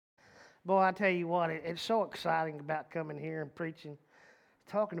Boy, I tell you what, it's so exciting about coming here and preaching,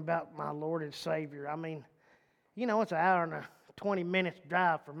 talking about my Lord and Savior. I mean, it's an hour and 20 minutes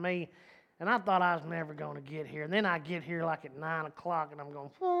drive for me, and I thought I was never going to get here. And then I get here like at 9 o'clock, and I'm going,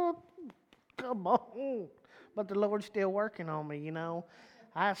 oh, come on. But the Lord's still working on me.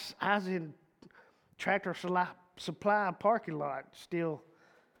 I was in Tractor Supply parking lot still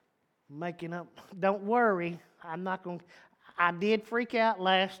making up. Don't worry, I'm not going to. I did freak out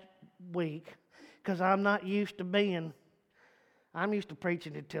last week because I'm used to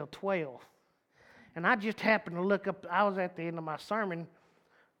preaching until 12. And I just happened to look up, I was at the end of my sermon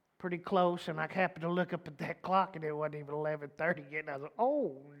pretty close, and I happened to look up at that clock, and it wasn't even 11:30 yet, and I was like,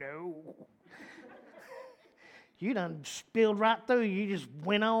 oh no. You done spilled right through, you just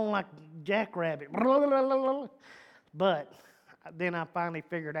went on like jackrabbit. But then I finally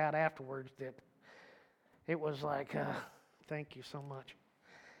figured out afterwards that it was like, thank you so much.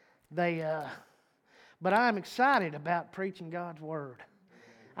 But I'm excited about preaching God's Word.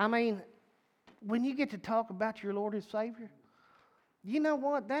 I mean, when you get to talk about your Lord and Savior, you know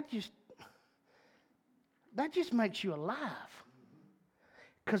what? That just makes you alive.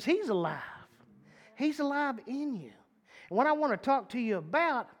 Because He's alive. He's alive in you. And what I want to talk to you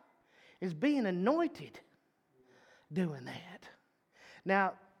about is being anointed doing that.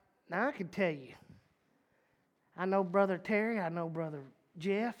 Now I can tell you, I know Brother Terry, I know Brother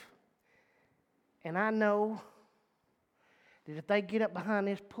Jeff, and I know that if they get up behind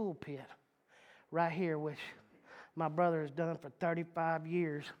this pulpit right here, which my brother has done for 35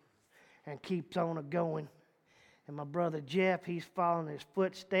 years and keeps on a-going, and my brother Jeff, he's following his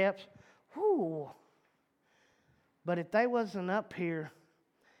footsteps, whoo. But if they wasn't up here,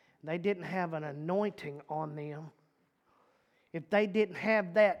 they didn't have an anointing on them, if they didn't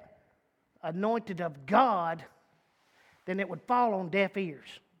have that anointed of God, then it would fall on deaf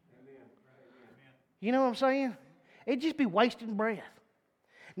ears. You know what I'm saying? It'd just be wasting breath.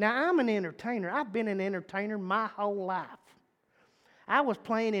 Now, I'm an entertainer. I've been an entertainer my whole life. I was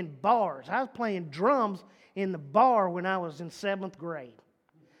playing in bars. I was playing drums in the bar when I was in 7th grade.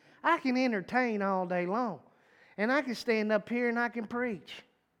 I can entertain all day long. And I can stand up here and I can preach.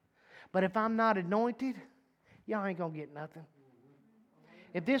 But if I'm not anointed, y'all ain't going to get nothing.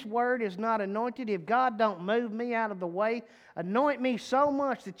 If this word is not anointed, if God don't move me out of the way, anoint me so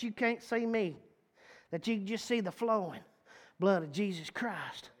much that you can't see me, that you can just see the flowing blood of Jesus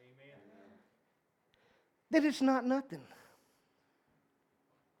Christ, that it's not nothing.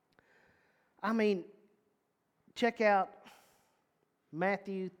 I mean, check out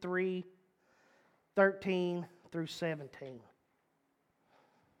Matthew 3:13 through 17.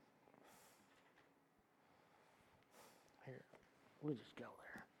 Here, we'll just go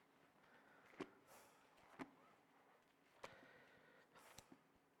there.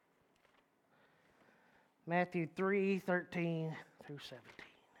 Matthew 3:13 through 17.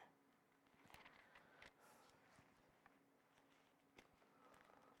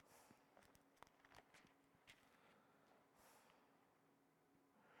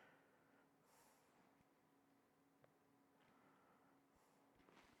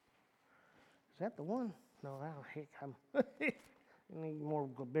 Is that the one? No, I need more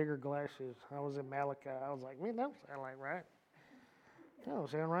bigger glasses. I was in Malachi. I was like, man, that don't sound like right. That don't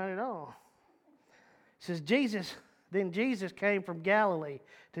sound right at all. It says, Then Jesus came from Galilee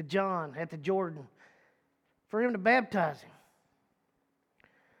to John at the Jordan for him to baptize him.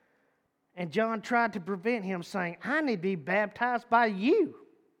 And John tried to prevent him, saying, I need to be baptized by you.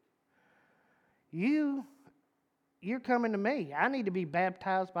 You're coming to me. I need to be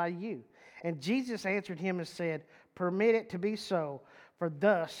baptized by you. And Jesus answered him and said, Permit it to be so, for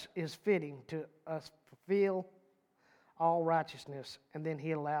thus is fitting to us fulfill all righteousness. And then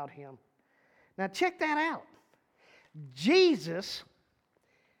he allowed him. Now check that out. Jesus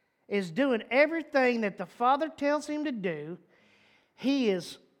is doing everything that the Father tells him to do.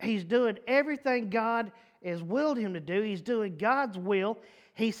 He's doing everything God has willed him to do. He's doing God's will.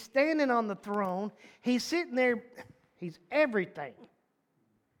 He's standing on the throne. He's sitting there. He's everything.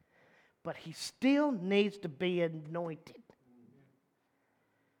 But he still needs to be anointed.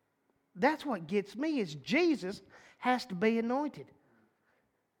 That's what gets me, is Jesus has to be anointed.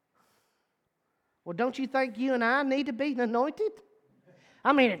 Well, don't you think you and I need to be anointed?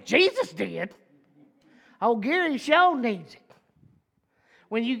 I mean, if Jesus did, old Gary Shaw needs it.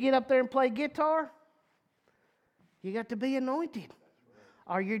 When you get up there and play guitar, you got to be anointed.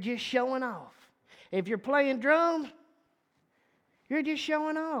 Or you're just showing off. If you're playing drums, you're just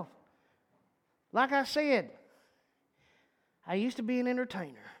showing off. Like I said, I used to be an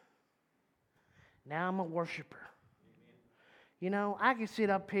entertainer. Now I'm a worshiper. You know, I can sit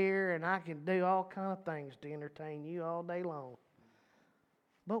up here and I can do all kind of things to entertain you all day long.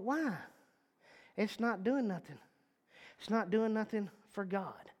 But why? It's not doing nothing. It's not doing nothing for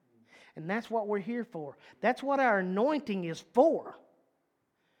God. And that's what we're here for. That's what our anointing is for.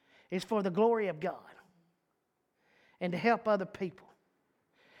 It's for the glory of God. And to help other people.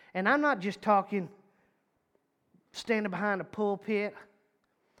 And I'm not just talking standing behind a pulpit.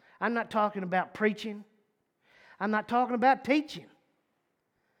 I'm not talking about preaching. I'm not talking about teaching.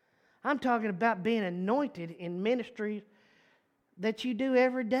 I'm talking about being anointed in ministry that you do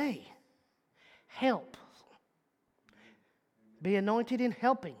every day. Help. Be anointed in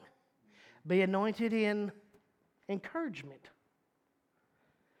helping. Be anointed in encouragement.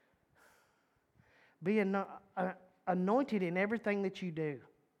 Be anointed in everything that you do.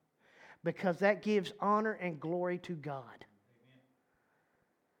 Because that gives honor and glory to God.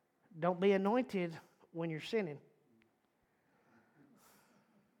 Don't be anointed when you're sinning.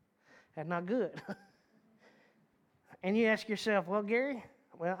 That's not good. And you ask yourself, well, Gary,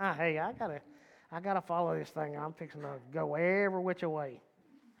 well, hey, I gotta follow this thing. I'm fixing to go every which way.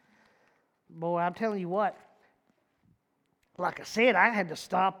 Boy, I'm telling you what. Like I said, I had to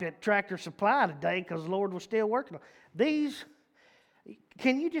stop at Tractor Supply today because the Lord was still working on these.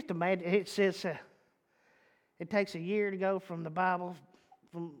 Can you just imagine? It says it takes a year to go from the Bible,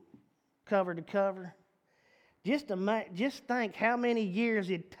 from cover to cover. Just think how many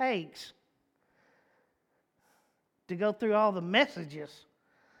years it takes to go through all the messages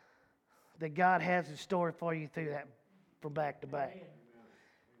that God has in store for you through that from back to back.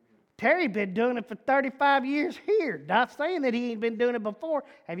 Terry been doing it for 35 years here. Not saying that he ain't been doing it before.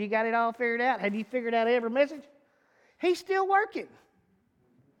 Have you got it all figured out? Have you figured out every message? He's still working.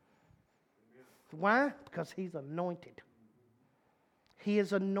 Why? Because he's anointed. He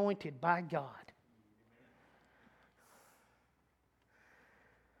is anointed by God.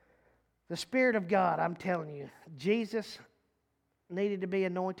 The Spirit of God, I'm telling you, Jesus needed to be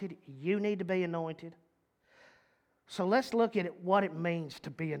anointed. You need to be anointed. So let's look at what it means to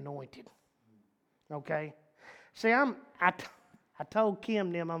be anointed. Okay? See, I told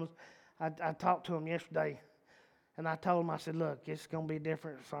Kim them, I talked to him yesterday, and I told him, I said, look, it's going to be a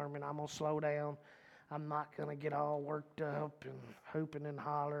different sermon. I'm going to slow down. I'm not going to get all worked up and hooping and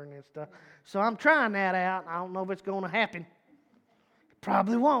hollering and stuff. So I'm trying that out. I don't know if it's going to happen.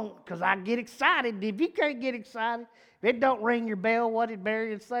 Probably won't, because I get excited. If you can't get excited, if it don't ring your bell, what did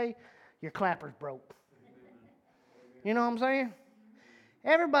Barry say? Your clapper's broke. You know what I'm saying?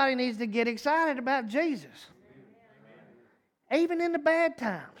 Everybody needs to get excited about Jesus. Even in the bad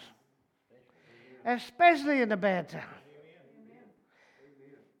times. Especially in the bad times.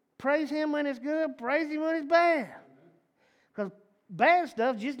 Praise Him when it's good. Praise Him when it's bad. Because bad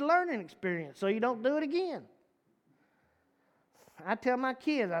stuff is just a learning experience, so you don't do it again. I tell my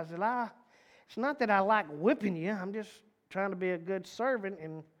kids, I said, it's not that I like whipping you. I'm just trying to be a good servant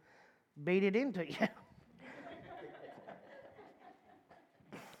and beat it into you.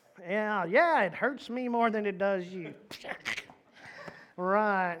 Yeah, it hurts me more than it does you.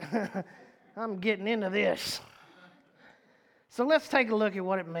 Right. I'm getting into this. So let's take a look at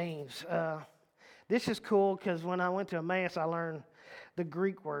what it means. This is cool because when I went to Emmaus, I learned the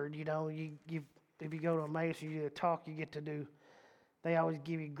Greek word. You know, if you go to Emmaus, you talk, you get to do. They always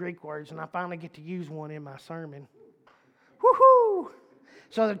give you Greek words, and I finally get to use one in my sermon. Woohoo!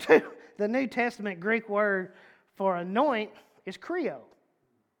 So the New Testament Greek word for anoint is creo,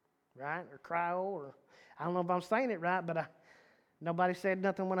 right? Or cryo, or I don't know if I'm saying it right, but nobody said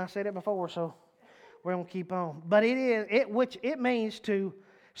nothing when I said it before, so we're going to keep on. But it means to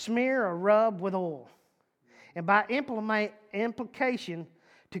smear or rub with oil. And by implication,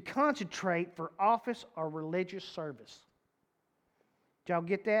 to concentrate for office or religious service. Did y'all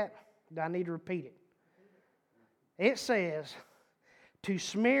get that? Do I need to repeat it? It says to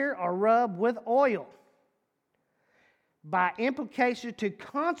smear or rub with oil. By implication, to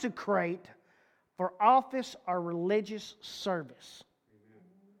consecrate for office or religious service.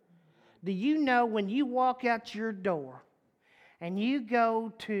 Do you know when you walk out your door and you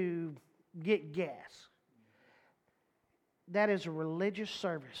go to get gas, that is a religious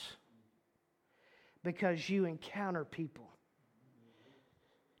service because you encounter people.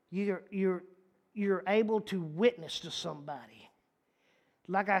 You're able to witness to somebody.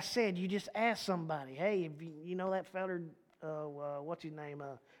 Like I said, you just ask somebody, hey, if you know that feller, what's his name,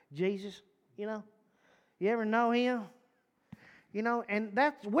 Jesus, you know? You ever know him? You know, and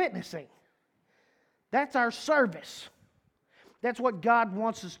that's witnessing. That's our service. That's what God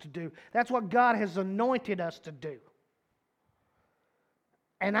wants us to do. That's what God has anointed us to do.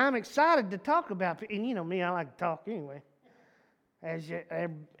 And I'm excited to talk about it. And you know me, I like to talk anyway.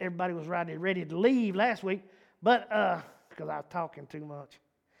 everybody was ready to leave last week, but because I was talking too much.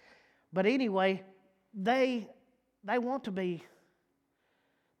 But anyway, they want to be.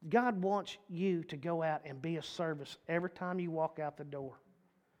 God wants you to go out and be a service every time you walk out the door.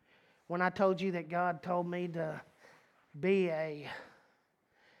 When I told you that God told me to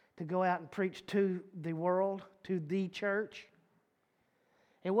go out and preach to the world, to the church,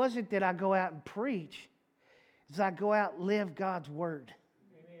 it wasn't that I go out and preach. It's I go out and live God's word.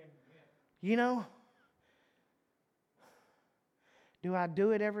 Amen. You know? Do I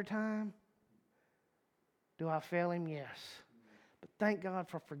do it every time? Do I fail Him? Yes. But thank God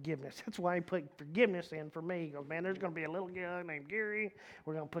for forgiveness. That's why He put forgiveness in for me. He goes, man, there's going to be a little guy named Gary.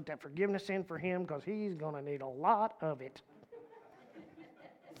 We're going to put that forgiveness in for him because he's going to need a lot of it.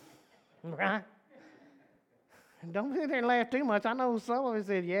 Right? And don't sit there and laugh too much. I know some of us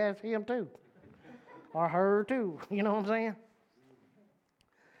said, yeah, it's him too. Or her too. You know what I'm saying?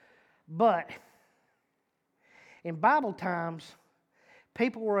 But in Bible times,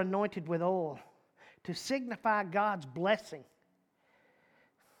 people were anointed with oil to signify God's blessing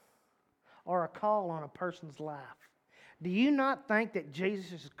or a call on a person's life. Do you not think that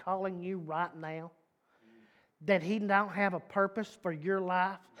Jesus is calling you right now? That He don't have a purpose for your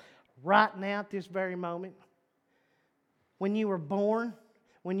life right now at this very moment? When you were born,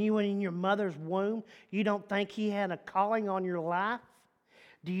 when you were in your mother's womb, you don't think He had a calling on your life?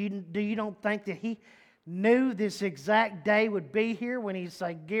 Do you don't think that He knew this exact day would be here when He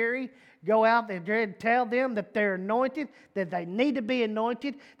said, Gary, go out there and tell them that they're anointed, that they need to be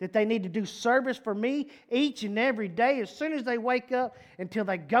anointed, that they need to do service for me each and every day as soon as they wake up until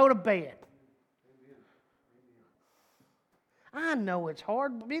they go to bed. I know it's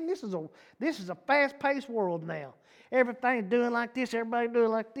hard. I mean, this is a fast-paced world now. Everything's doing like this, everybody doing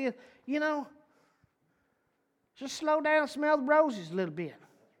like this. You know, just slow down, smell the roses a little bit.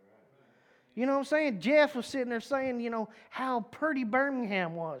 You know what I'm saying? Jeff was sitting there saying, you know, how pretty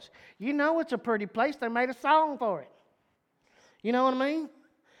Birmingham was. You know it's a pretty place. They made a song for it. You know what I mean?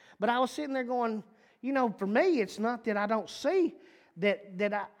 But I was sitting there going, you know, for me, it's not that I don't see,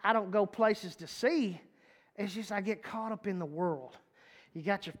 that I don't go places to see. It's just I get caught up in the world. You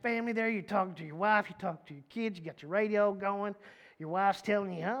got your family there, you're talking to your wife, you talk to your kids, you got your radio going, your wife's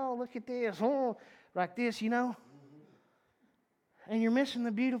telling you, oh, look at this, oh, like this, you know. And you're missing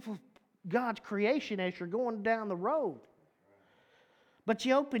the beautiful God's creation as you're going down the road. But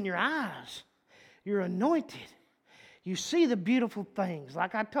you open your eyes, you're anointed. You see the beautiful things.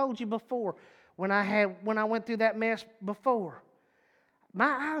 Like I told you before, when I went through that mess before,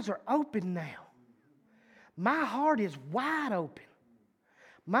 my eyes are open now. My heart is wide open.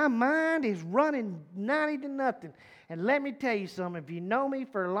 My mind is running 90 to nothing. And let me tell you something, if you know me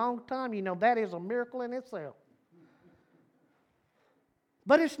for a long time, you know that is a miracle in itself.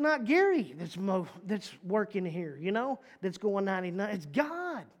 But it's not Gary that's working here, you know, that's going 99. It's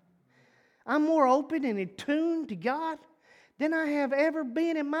God. I'm more open and attuned to God than I have ever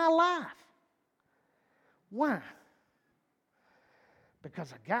been in my life. Why?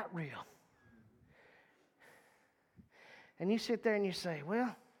 Because I got real. And you sit there and you say,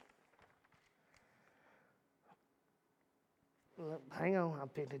 well, hang on,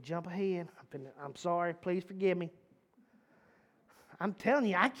 I'm going to jump ahead. I'm sorry, please forgive me. I'm telling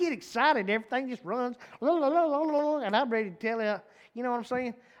you, I get excited. Everything just runs, and I'm ready to tell you, you know what I'm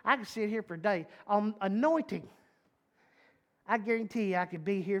saying? I could sit here for a day. Anointing, I guarantee you I could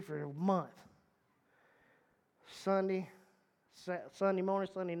be here for a month. Sunday morning,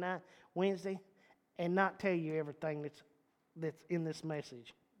 Sunday night, Wednesday, and not tell you everything that's in this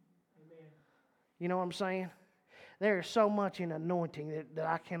message. Amen. You know what I'm saying? There is so much in anointing that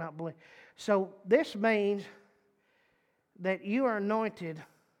I cannot believe. So this means that you are anointed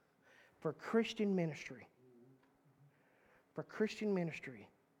for Christian ministry. For Christian ministry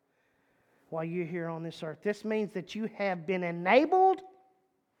while you're here on this earth. This means that you have been enabled,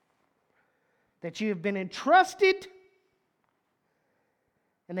 that you have been entrusted,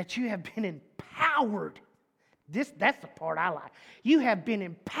 and that you have been empowered. That's the part I like. You have been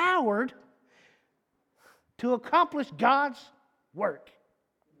empowered to accomplish God's work.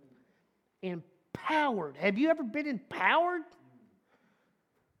 Empowered. Have you ever been empowered?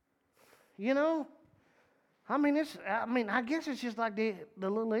 You know? I guess it's just like the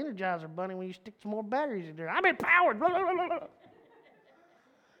little Energizer bunny when you stick some more batteries in there. I'm empowered.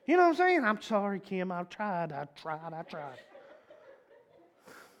 You know what I'm saying? I'm sorry, Kim. I tried.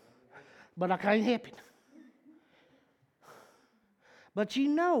 But I can't help it. But you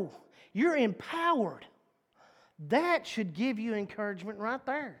know, you're empowered. That should give you encouragement right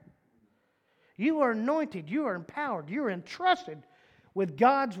there. You are anointed. You are empowered. You are entrusted with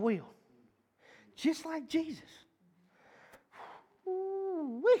God's will. Just like Jesus.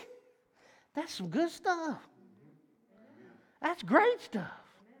 Ooh-wee. That's some good stuff. That's great stuff.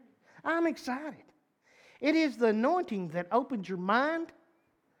 I'm excited. It is the anointing that opens your mind,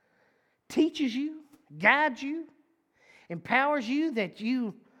 teaches you, guides you, empowers you that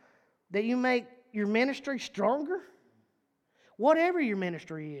you make your ministry stronger. Whatever your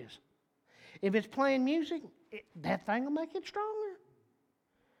ministry is. If it's playing music, that thing will make it stronger.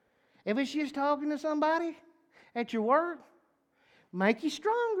 If it's just talking to somebody at your work, make you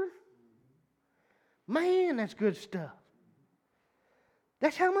stronger. Man, that's good stuff.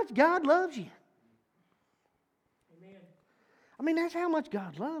 That's how much God loves you. Amen. I mean, that's how much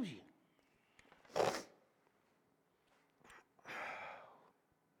God loves you.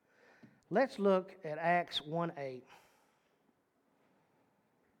 Let's look at Acts 1:8.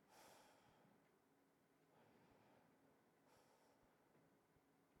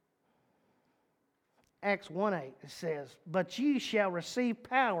 Acts 1:8, it says, "But you shall receive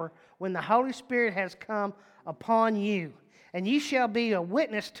power when the Holy Spirit has come upon you, and ye shall be a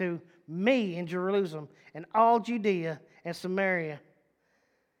witness to me in Jerusalem and all Judea and Samaria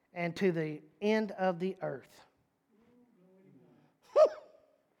and to the end of the earth."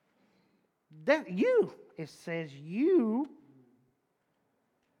 It says you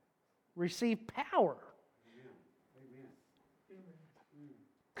receive power.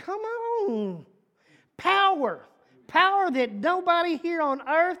 Come on. Power. Power that nobody here on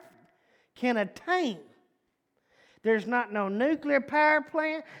earth can attain. There's not no nuclear power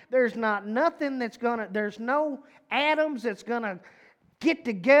plant. There's not nothing there's no atoms that's going to get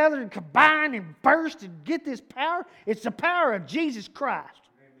together and combine and burst and get this power. It's the power of Jesus Christ.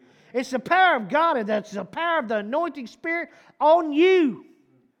 Amen. It's the power of God, and that's the power of the anointing Spirit on you.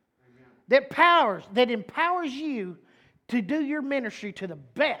 Amen. That empowers you to do your ministry to the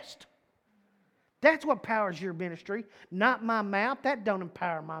best. That's what powers your ministry, not my mouth. That don't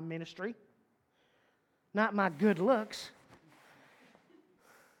empower my ministry. Not my good looks.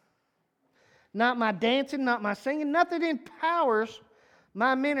 Not my dancing, not my singing. Nothing empowers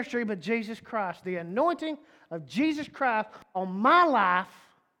my ministry but Jesus Christ. The anointing of Jesus Christ on my life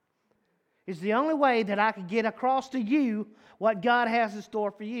is the only way that I can get across to you what God has in store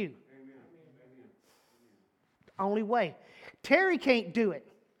for you. Amen. Only way. Terry can't do it.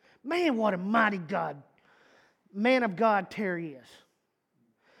 Man, what a mighty God, man of God Terry is.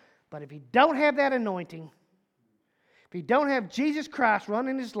 But if he don't have that anointing, if he don't have Jesus Christ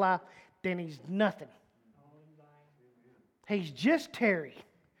running his life, then he's nothing. He's just Terry,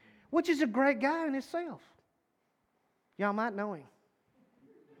 which is a great guy in himself. Y'all might know him.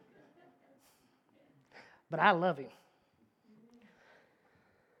 But I love him.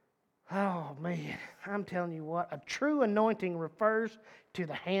 Oh, man, I'm telling you what, a true anointing refers to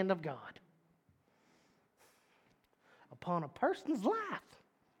the hand of God upon a person's life.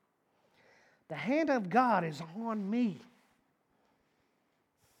 The hand of God is on me.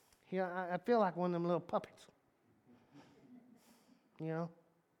 You know, I feel like one of them little puppets. You know?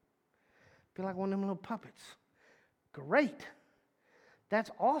 I feel like one of them little puppets. Great. That's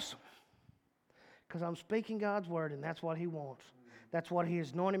awesome. Because I'm speaking God's word, and that's what He wants. That's what He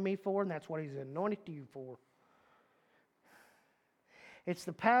has anointed me for, and that's what He's anointed you for. It's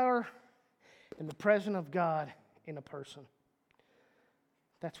the power and the presence of God in a person.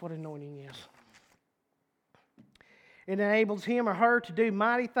 That's what anointing is. It enables him or her to do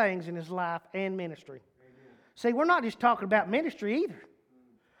mighty things in his life and ministry. Amen. See, we're not just talking about ministry either.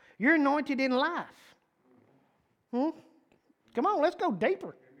 You're anointed in life. Come on, let's go deeper.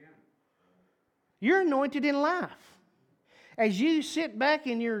 Amen. You're anointed in life. As you sit back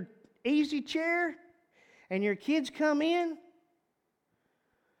in your easy chair and your kids come in,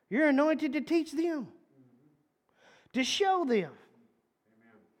 you're anointed to teach them, to show them.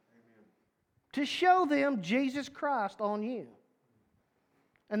 To show them Jesus Christ on you.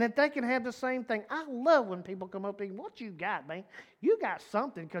 And that they can have the same thing. I love when people come up to me, what you got, man? You got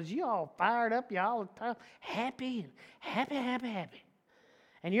something, because you all fired up, you all the time happy.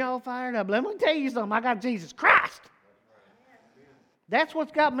 And you all fired up. Let me tell you something, I got Jesus Christ. That's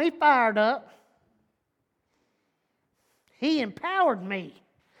what's got me fired up. He empowered me.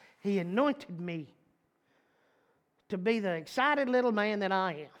 He anointed me to be the excited little man that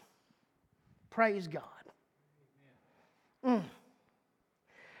I am. Praise God.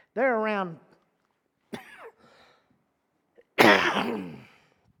 They're around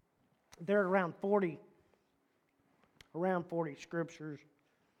 40 scriptures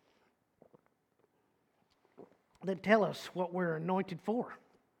that tell us what we're anointed for.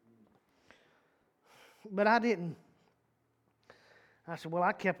 But I didn't I said, well,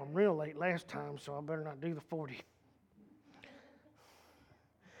 I kept them real late last time, so I better not do the 40.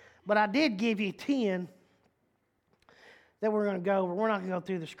 But I did give you 10 that we're going to go over. We're not going to go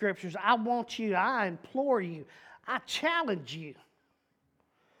through the scriptures. I want you, I implore you, I challenge you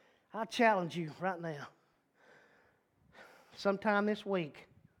right now. Sometime this week,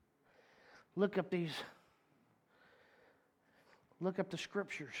 look up the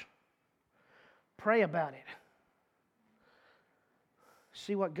scriptures. Pray about it.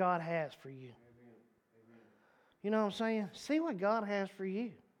 See what God has for you. You know what I'm saying? See what God has for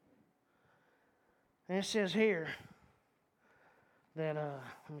you. And it says here that,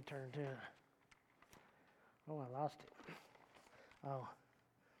 let me turn to it. Oh, I lost it. Oh.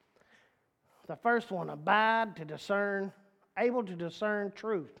 The first one, abide to discern, able to discern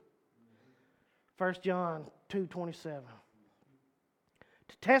truth. 1 John 2:27.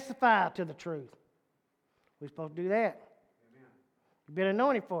 To testify to the truth. We're supposed to do that. You've been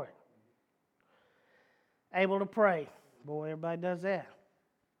anointed for it. Able to pray. Boy, everybody does that.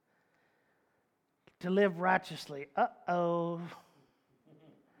 To live righteously. Uh-oh.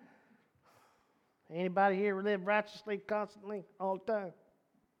 Anybody here live righteously constantly, all the time?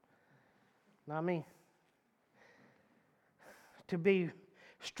 Not me. To be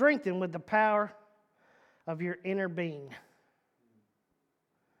strengthened with the power of your inner being.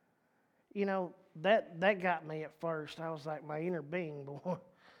 You know, that got me at first. I was like, my inner being, boy.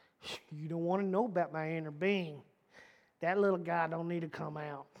 You don't want to know about my inner being. That little guy don't need to come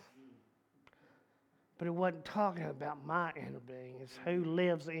out. But it wasn't talking about my inner being. It's who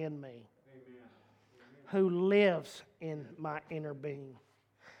lives in me. Amen. Who lives in my inner being.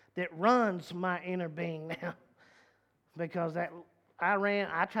 That runs my inner being now. Because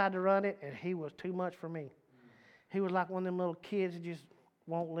I tried to run it, and he was too much for me. He was like one of them little kids that just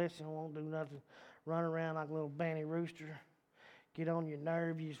won't listen, won't do nothing. Run around like a little banty rooster. Get on your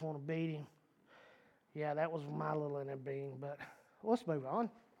nerve, you just want to beat him. Yeah, that was my little inner being, but let's move on.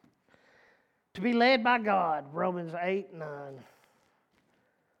 To be led by God, Romans 8:9.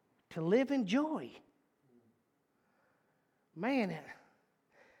 To live in joy. Man,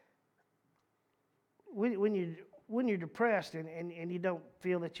 when you're depressed and you don't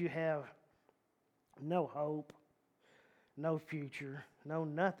feel that you have no hope, no future, no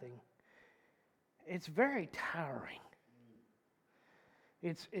nothing, it's very tiring.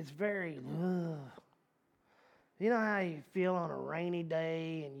 It's very, you know how you feel on a rainy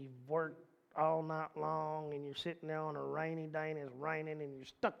day and you've worked all night long and you're sitting there on a rainy day and it's raining and you're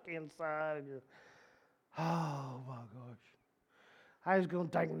stuck inside and you're, oh my gosh, I was going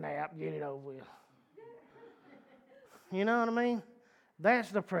to take a nap, get it over with. You know what I mean?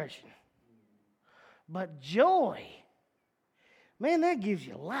 That's depression. But joy, man, that gives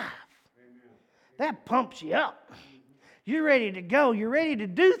you life. Amen. That pumps you up. You're ready to go. You're ready to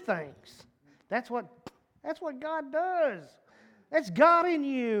do things. That's what God does. That's God in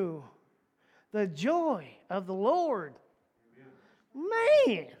you. The joy of the Lord. Amen.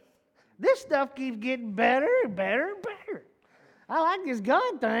 Man, this stuff keeps getting better and better and better. I like this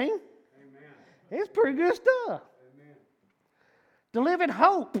God thing. Amen. It's pretty good stuff. Amen. To live in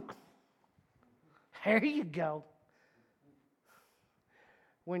hope. There you go.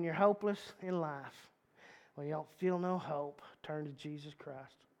 When you're hopeless in life, when you don't feel no hope, turn to Jesus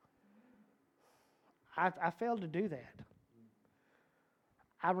Christ. I failed to do that.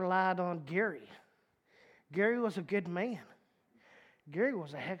 I relied on Gary. Gary was a good man. Gary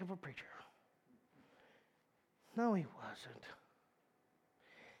was a heck of a preacher. No, he wasn't.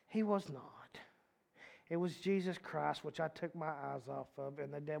 He was not. It was Jesus Christ, which I took my eyes off of,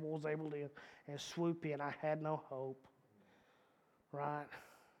 and the devil was able to swoop in. I had no hope. Right?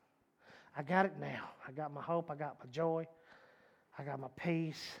 I got it now. I got my hope. I got my joy. I got my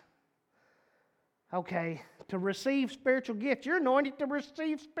peace. Okay, to receive spiritual gifts. You're anointed to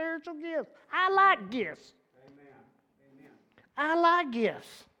receive spiritual gifts. I like gifts. Amen. I like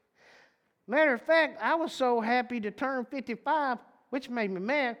gifts. Matter of fact, I was so happy to turn 55, which made me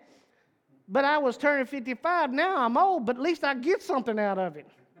mad. But I was turning 55. Now I'm old, but at least I get something out of it.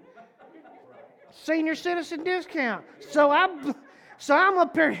 Senior citizen discount. So I'm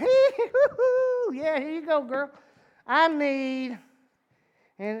up here. Yeah, here you go, girl. I need.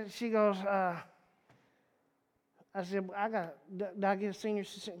 And she goes, I said, do I get a senior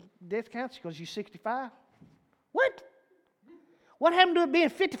discount? She goes, you 65? What? What happened to it being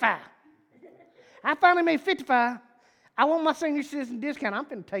 55? I finally made 55. I want my senior citizen discount. I'm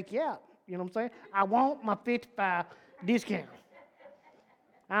finna take you out. You know what I'm saying? I want my 55 discount.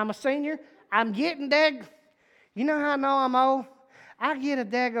 I'm a senior. I'm getting that. You know how I know I'm old? I get a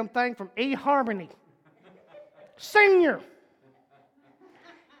daggum thing from eHarmony. Senior.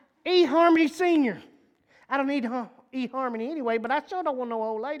 eHarmony Senior. I don't need eHarmony anyway, but I sure don't want no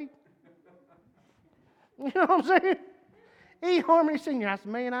old lady. You know what I'm saying? eHarmony Senior. I said,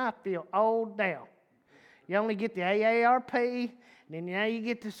 man, I feel old now. You only get the AARP, and then now you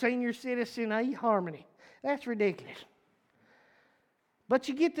get the senior citizen eHarmony. That's ridiculous. But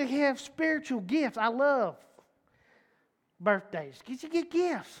you get to have spiritual gifts. I love birthdays because you get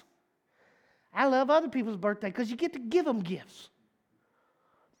gifts. I love other people's birthdays because you get to give them gifts.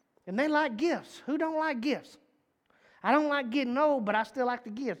 And they like gifts. Who don't like gifts? I don't like getting old, but I still like the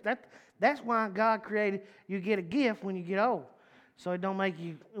gifts. That's why God created you get a gift when you get old. So it don't make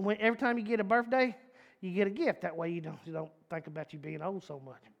you, every time you get a birthday, you get a gift. That way you don't think about you being old so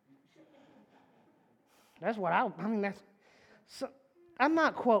much. That's what I'm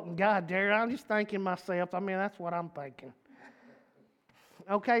not quoting God there. I'm just thinking myself. That's what I'm thinking.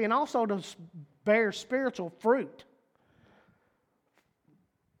 Okay, and also to bear spiritual fruit.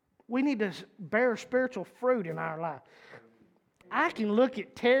 We need to bear spiritual fruit in our life. I can look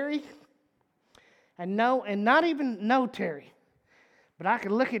at Terry and not even know Terry, but I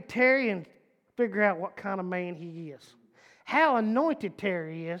can look at Terry and figure out what kind of man he is. How anointed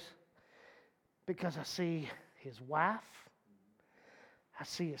Terry is, because I see his wife, I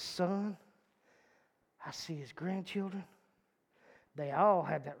see his son, I see his grandchildren. They all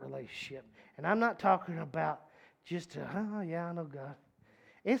have that relationship. And I'm not talking about just I know God.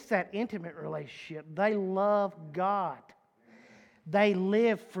 It's that intimate relationship. They love God. They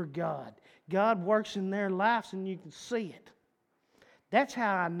live for God. God works in their lives and you can see it. That's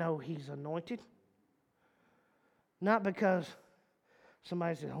how I know he's anointed. Not because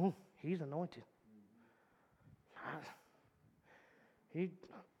somebody said, oh, he's anointed.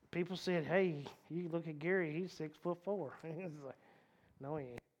 People said, hey, you look at Gary, he's 6'4". It's like, no, he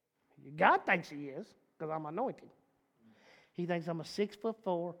ain't. God thinks he is, because I'm anointed. He thinks I'm a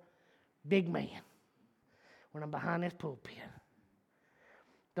 6'4" big man when I'm behind this pulpit.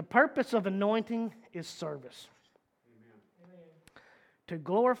 The purpose of anointing is service. Amen. To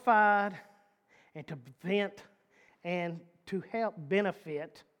glorify and to prevent and to help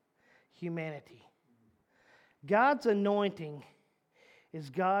benefit humanity. God's anointing is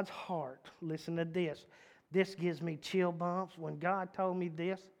God's heart. Listen to this. This gives me chill bumps. When God told me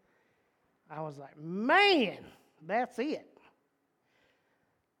this, I was like, man, that's it.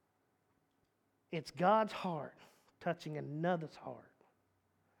 It's God's heart touching another's heart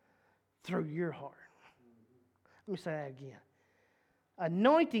through your heart. Let me say that again.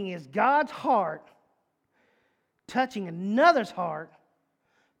 Anointing is God's heart touching another's heart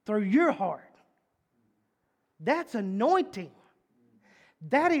through your heart. That's anointing.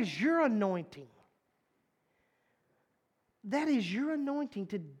 That is your anointing. That is your anointing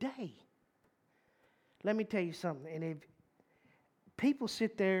today. Let me tell you something. And if people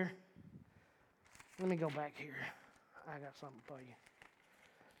sit there, let me go back here. I got something for you.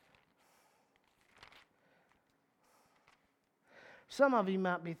 Some of you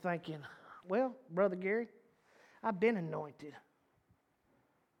might be thinking, well, Brother Gary, I've been anointed.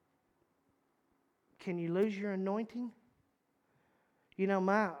 Can you lose your anointing? You know,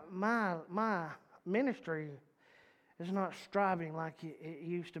 my ministry is not striving like it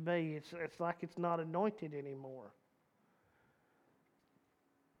used to be. It's like it's not anointed anymore.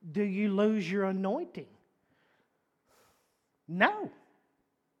 Do you lose your anointing? No.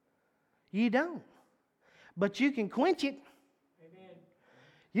 You don't. But you can quench it. Amen.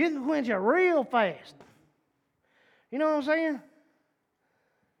 You can quench it real fast. You know what I'm saying?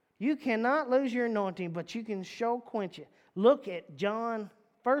 You cannot lose your anointing, but you can quench it. Look at 1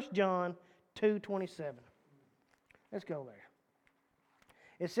 John 2:27. Let's go there.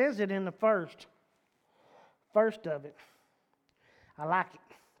 It says it in the first of it. I like it.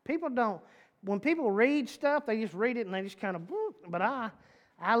 When people read stuff, they just read it and they just kind of, but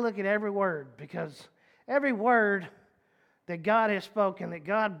I look at every word, because every word that God has spoken, that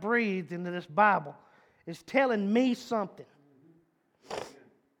God breathed into this Bible, is telling me something.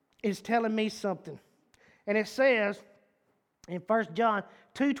 It's telling me something. And it says in 1 John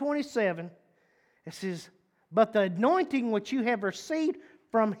 2:27, it says, but the anointing which you have received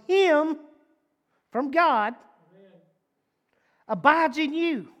from Him, from God, amen, abides in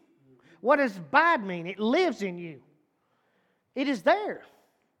you. What does abide mean? It lives in you. It is there.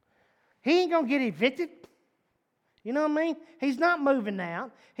 He ain't going to get evicted. You know what I mean? He's not moving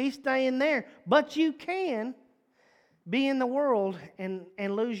out. He's staying there. But you can be in the world and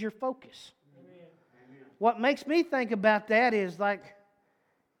lose your focus. Amen. What makes me think about that is like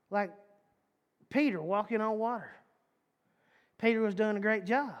Peter walking on water. Peter was doing a great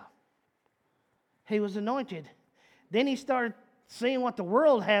job. He was anointed. Then he started seeing what the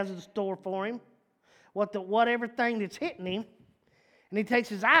world has in store for him, what everything that's hitting him, and he takes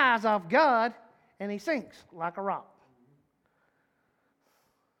his eyes off God and he sinks like a rock.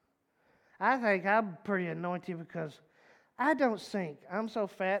 I think I'm pretty anointed because I don't sink. I'm so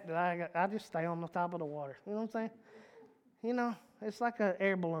fat that I just stay on the top of the water. You know what I'm saying? You know, it's like an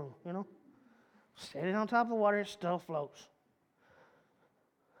air balloon, you know. Standing on top of the water, it still floats.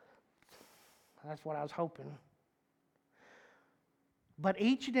 That's what I was hoping. But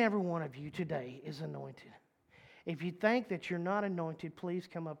each and every one of you today is anointed. If you think that you're not anointed, please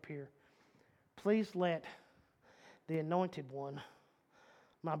come up here. Please let the anointed one,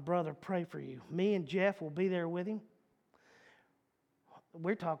 my brother, pray for you. Me and Jeff will be there with him.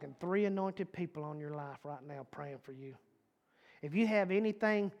 We're talking 3 anointed people on your life right now praying for you. If you have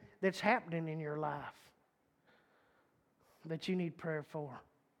anything that's happening in your life that you need prayer for,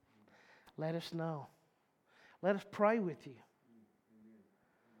 let us know. Let us pray with you.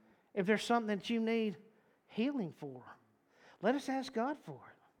 If there's something that you need healing for, let us ask God for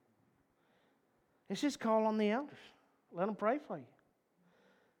it. It's just call on the elders. Let them pray for you.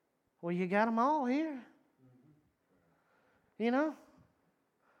 Well, you got them all here. You know?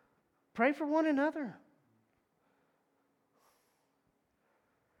 Pray for one another.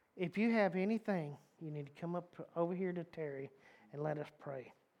 If you have anything, you need to come up over here to Terry and let us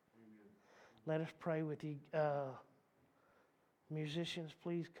pray. Let us pray with you. Musicians,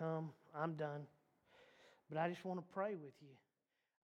 please come. I'm done. But I just want to pray with you.